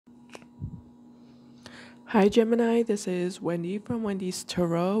Hi Gemini, this is Wendy from Wendys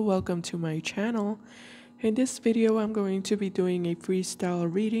Tarot. Welcome to my channel. In this video, I'm going to be doing a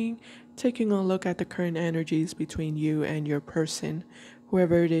freestyle reading, taking a look at the current energies between you and your person,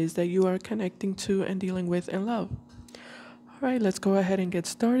 whoever it is that you are connecting to and dealing with in love. Alright, let's go ahead and get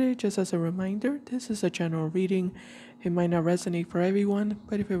started. Just as a reminder, this is a general reading. It might not resonate for everyone,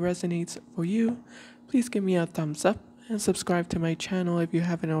 but if it resonates for you, please give me a thumbs up and subscribe to my channel if you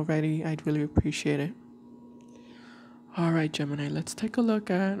haven't already. I'd really appreciate it. Alright, Gemini, let's take a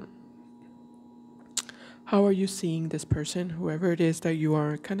look at how are you seeing this person, whoever it is that you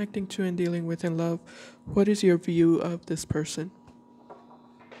are connecting to and dealing with in love. What is your view of this person?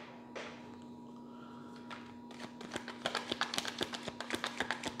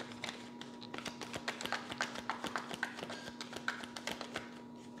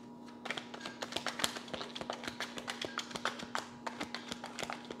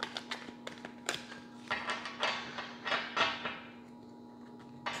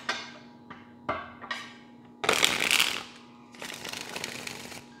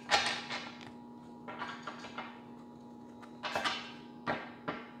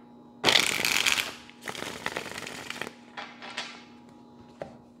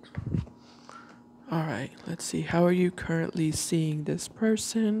 Alright, let's see. How are you currently seeing this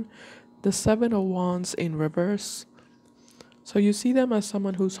person? The Seven of Wands in reverse. So you see them as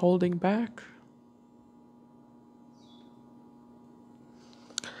someone who's holding back.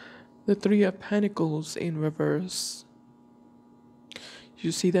 The Three of Pentacles in reverse.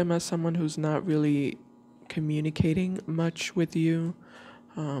 You see them as someone who's not really communicating much with you.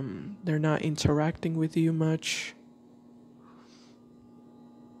 They're not interacting with you much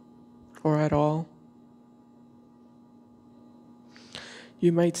or at all.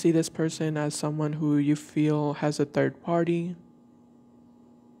 You might see this person as someone who you feel has a third party.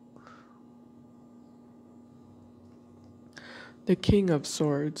 The King of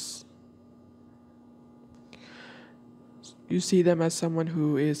Swords. You see them as someone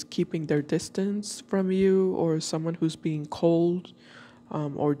who is keeping their distance from you, or someone who's being cold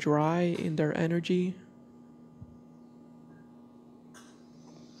or dry in their energy.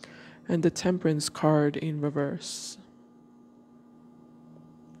 And the Temperance card in reverse.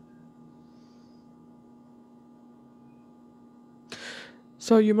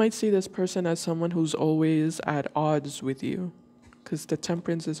 So you might see this person as someone who's always at odds with you, because the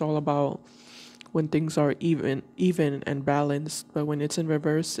Temperance is all about when things are even and balanced, but when it's in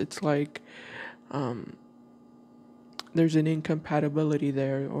reverse, it's like there's an incompatibility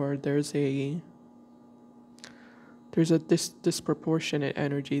there, or there's a disproportionate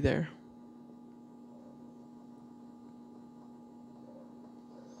energy there.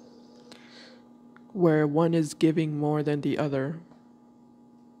 Where one is giving more than the other.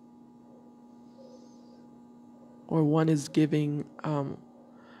 Or one is giving, or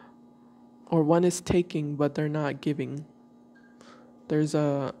one is taking, but they're not giving. There's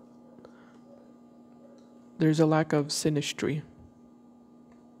a lack of synastry.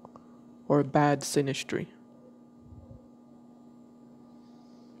 Or bad synastry.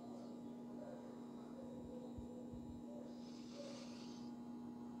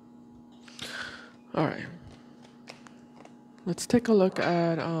 All right. Let's take a look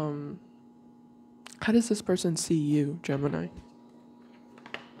at how does this person see you, Gemini?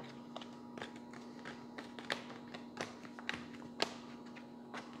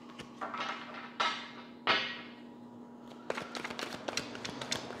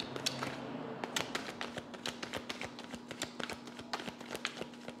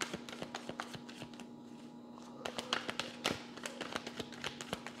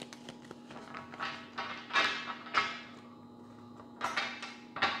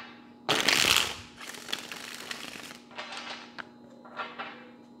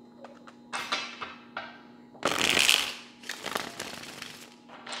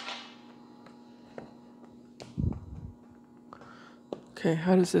 Okay,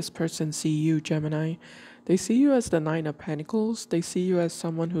 how does this person see you, Gemini? They see you as the Nine of Pentacles. They see you as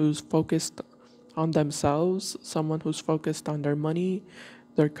someone who's focused on themselves, someone who's focused on their money,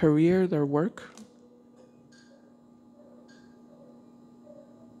 their career, their work.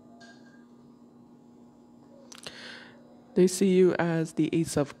 They see you as the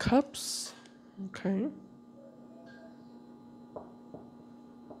Ace of Cups. Okay.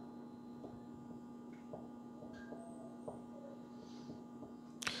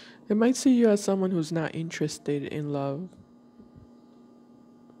 They might see you as someone who's not interested in love.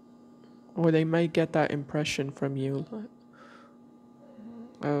 Or they might get that impression from you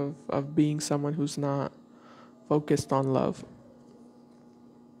of being someone who's not focused on love.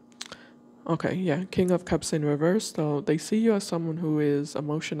 Okay, yeah, King of Cups in reverse. So they see you as someone who is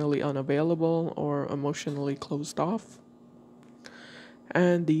emotionally unavailable or emotionally closed off.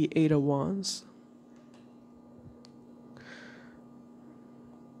 And the Eight of Wands.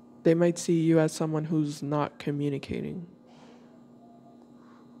 They might see you as someone who's not communicating.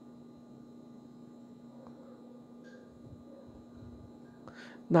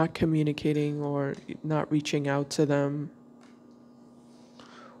 Not communicating or not reaching out to them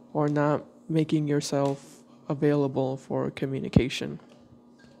or not making yourself available for communication.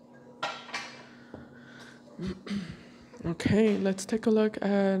 Okay, let's take a look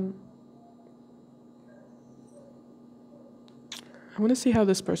at. I want to see how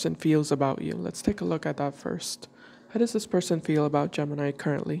this person feels about you. Let's take a look at that first. How does this person feel about Gemini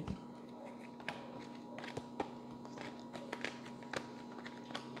currently?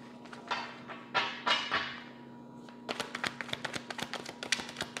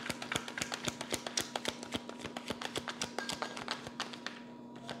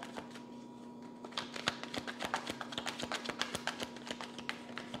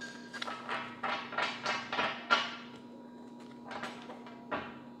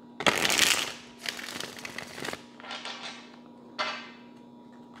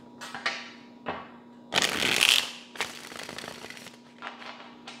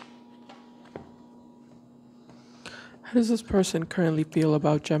 How does this person currently feel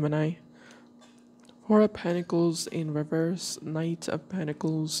about Gemini? Four of Pentacles in reverse, Knight of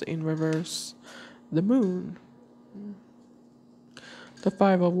Pentacles in reverse, the Moon, the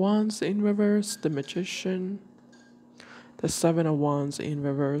Five of Wands in reverse, the Magician, the Seven of Wands in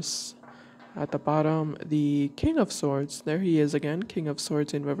reverse. At the bottom, the King of Swords. There he is again, King of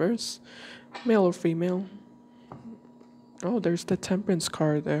Swords in reverse. Male or female? Oh, there's the Temperance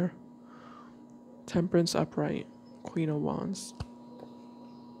card there. Temperance upright, Queen of Wands.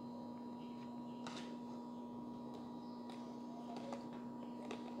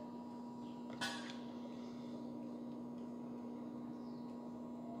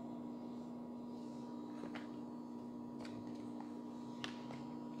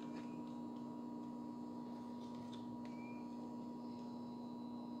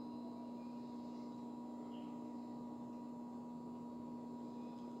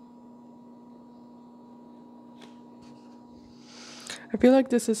 I feel like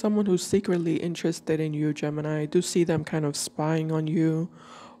this is someone who's secretly interested in you, Gemini. I do see them kind of spying on you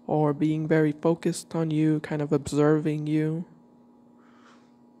or being very focused on you, kind of observing you,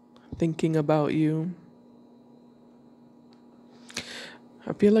 thinking about you.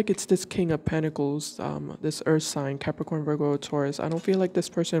 I feel like it's this King of Pentacles, this Earth sign, Capricorn, Virgo, Taurus. I don't feel like this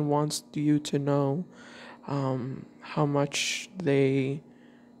person wants you to know how much they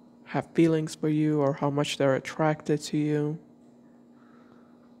have feelings for you or how much they're attracted to you.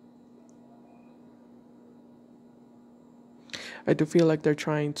 I do feel like they're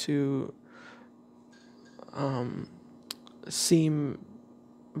trying to seem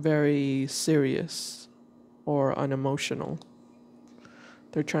very serious or unemotional.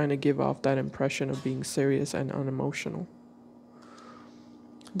 They're trying to give off that impression of being serious and unemotional.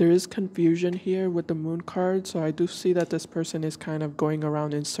 There is confusion here with the Moon card, so I do see that this person is kind of going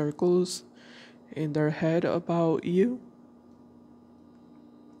around in circles in their head about you.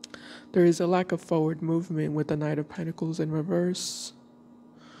 There is a lack of forward movement with the Knight of Pentacles in reverse.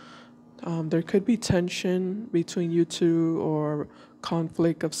 There could be tension between you two or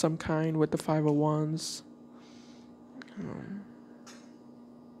conflict of some kind with the Five of Wands.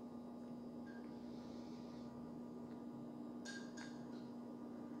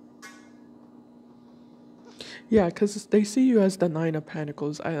 Yeah, because they see you as the Nine of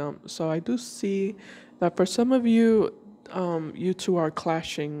Pentacles. So I do see that for some of you, you two are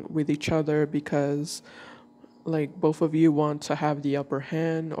clashing with each other because, like, both of you want to have the upper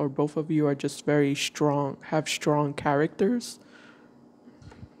hand, or both of you are just very strong, have strong characters,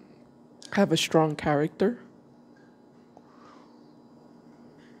 have a strong character.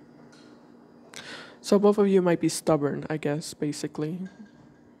 So both of you might be stubborn, I guess, basically.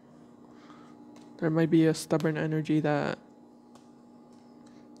 There might be a stubborn energy that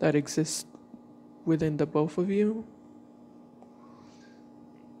exists within the both of you.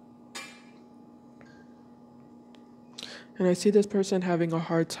 And I see this person having a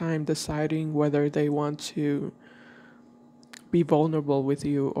hard time deciding whether they want to be vulnerable with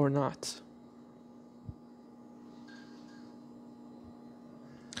you or not.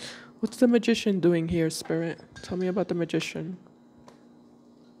 What's the Magician doing here, Spirit? Tell me about the Magician.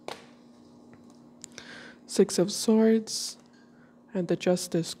 Six of Swords and the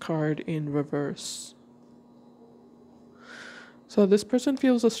Justice card in reverse. So this person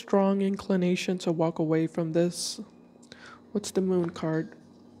feels a strong inclination to walk away from this. What's the Moon card?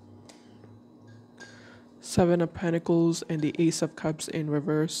 Seven of Pentacles and the Ace of Cups in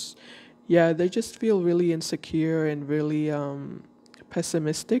reverse. Yeah, they just feel really insecure and really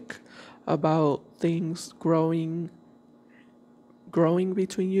pessimistic about things growing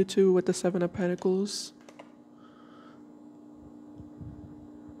between you two with the Seven of Pentacles.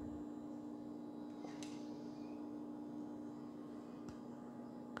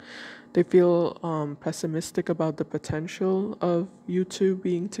 They feel pessimistic about the potential of you two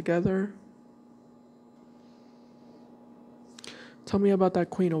being together. Tell me about that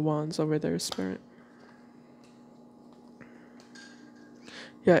Queen of Wands over there, Spirit.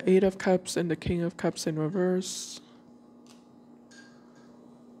 Yeah, Eight of Cups and the King of Cups in reverse.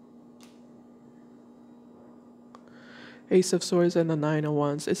 Ace of Swords and the Nine of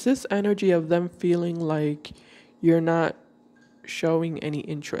Wands. It's this energy of them feeling like you're not showing any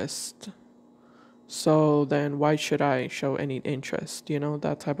interest. So then why should I show any interest? You know,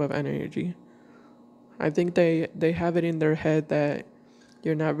 that type of energy. I think they have it in their head that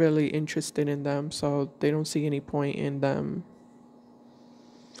you're not really interested in them, so they don't see any point in them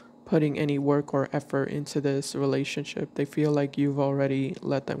putting any work or effort into this relationship. They feel like you've already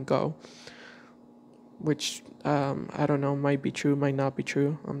let them go, which I don't know, might be true, might not be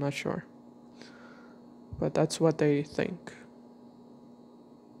true. I'm not sure. But that's what they think.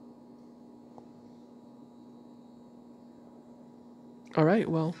 All right,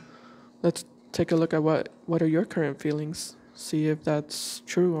 well, let's take a look at what are your current feelings. See if that's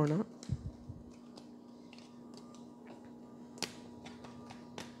true or not.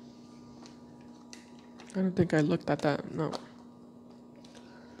 I don't think I looked at that, no.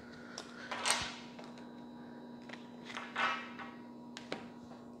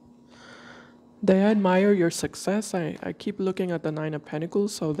 They admire your success. I keep looking at the Nine of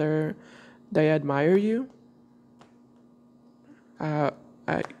Pentacles, so they admire you. Uh,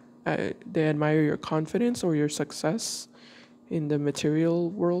 I, they admire your confidence or your success in the material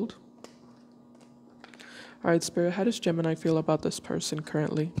world. All right, Spirit, how does Gemini feel about this person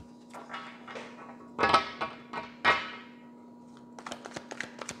currently?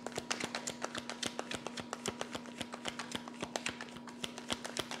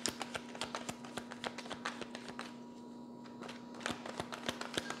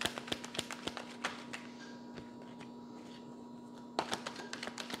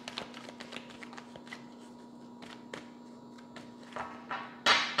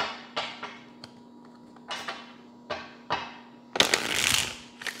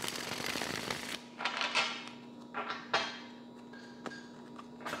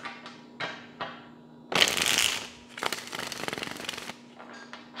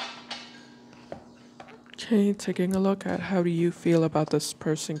 Okay, taking a look at how do you feel about this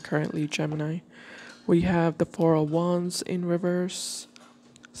person currently, Gemini. We have the Four of Wands in reverse,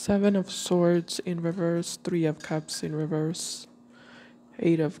 Seven of Swords in reverse, Three of Cups in reverse,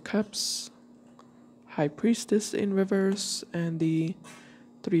 Eight of Cups, High Priestess in reverse, and the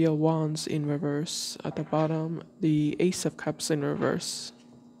Three of Wands in reverse. At the bottom, the Ace of Cups in reverse.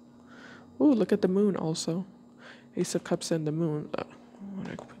 Oh, look at the Moon also. Ace of Cups and the Moon. What are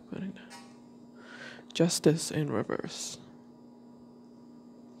we putting there? Justice in reverse.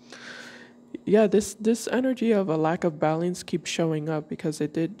 Yeah, this energy of a lack of balance keeps showing up because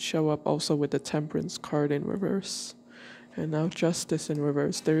it did show up also with the Temperance card in reverse. And now Justice in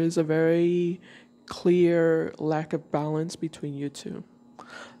reverse. There is a very clear lack of balance between you two.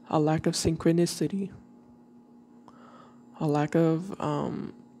 A lack of synchronicity. A lack of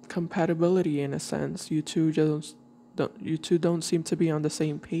compatibility in a sense. You two don't seem to be on the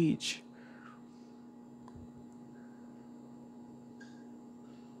same page.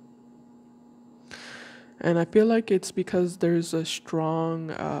 And I feel like it's because there's a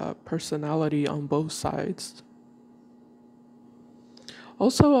strong personality on both sides.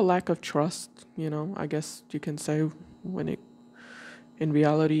 Also a lack of trust, you know, I guess you can say in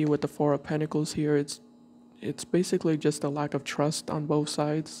reality with the Four of Pentacles here, it's basically just a lack of trust on both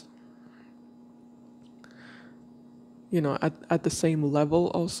sides. You know, at the same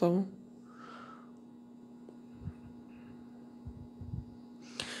level also.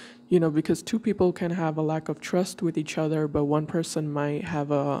 You know, because two people can have a lack of trust with each other, but one person might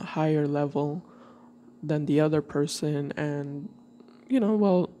have a higher level than the other person, and you know,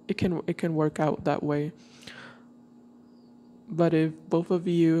 well, it can work out that way. But if both of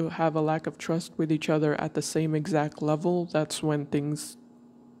you have a lack of trust with each other at the same exact level, that's when things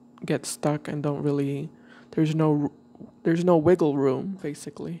get stuck and don't really there's no wiggle room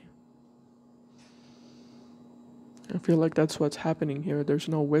basically. I feel like that's what's happening here. There's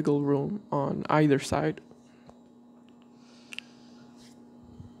no wiggle room on either side.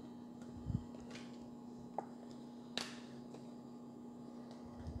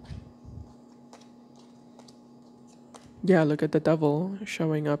 Yeah, look at the devil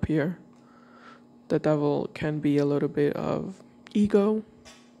showing up here. The devil can be a little bit of ego,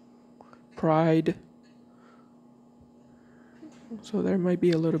 pride. So there might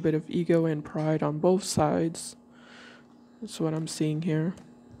be a little bit of ego and pride on both sides. That's what I'm seeing here.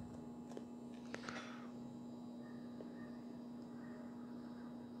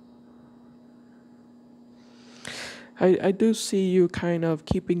 I do see you kind of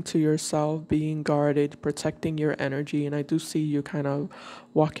keeping to yourself, being guarded, protecting your energy, and I do see you kind of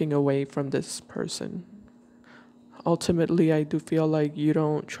walking away from this person. Ultimately, I do feel like you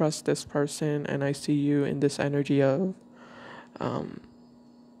don't trust this person, and I see you in this energy of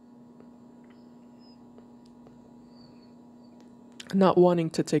not wanting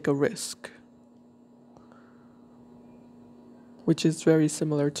to take a risk, which is very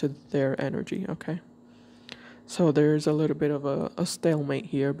similar to their energy, okay? So there's a little bit of a stalemate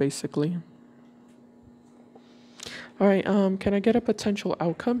here, basically. All right, can I get a potential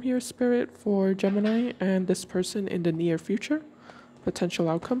outcome here, Spirit, for Gemini and this person in the near future? Potential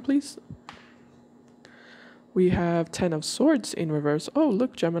outcome, please. We have 10 of Swords in reverse. Oh,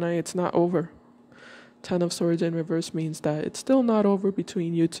 look, Gemini, it's not over. 10 of Swords in reverse means that it's still not over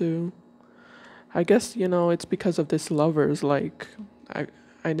between you two. I guess, you know, it's because of this lovers, like,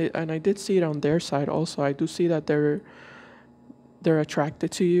 I did see it on their side also. I do see that they're attracted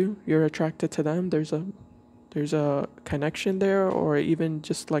to you. You're attracted to them. There's a connection there, or even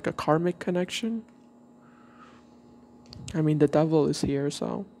just like a karmic connection. I mean, the devil is here,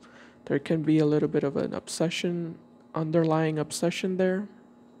 so there can be a little bit of an obsession, underlying obsession there.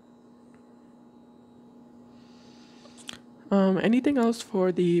 Anything else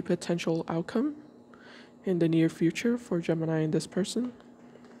for the potential outcome in the near future for Gemini and this person?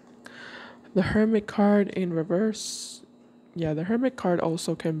 The Hermit card in reverse. Yeah, the Hermit card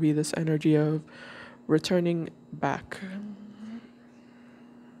also can be this energy of returning back.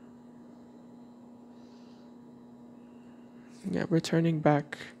 Yeah, returning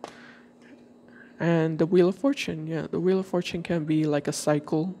back. And the Wheel of Fortune. Yeah, the Wheel of Fortune can be like a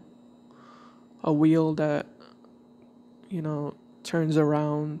cycle, a wheel that, you know, turns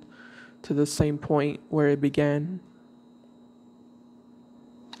around to the same point where it began.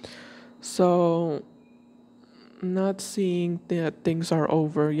 So, not seeing that things are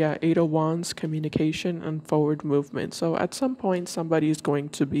over. Yeah, Eight of Wands, communication and forward movement. So at some point, somebody is going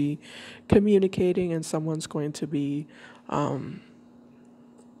to be communicating and someone's going to be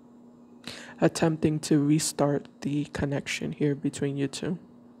attempting to restart the connection here between you two.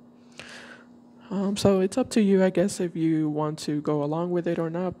 So it's up to you, I guess, if you want to go along with it or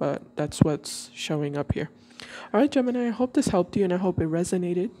not, but that's what's showing up here. All right, Gemini, I hope this helped you and I hope it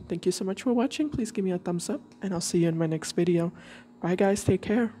resonated. Thank you so much for watching. Please give me a thumbs up and I'll see you in my next video. Bye, guys. Take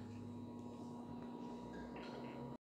care.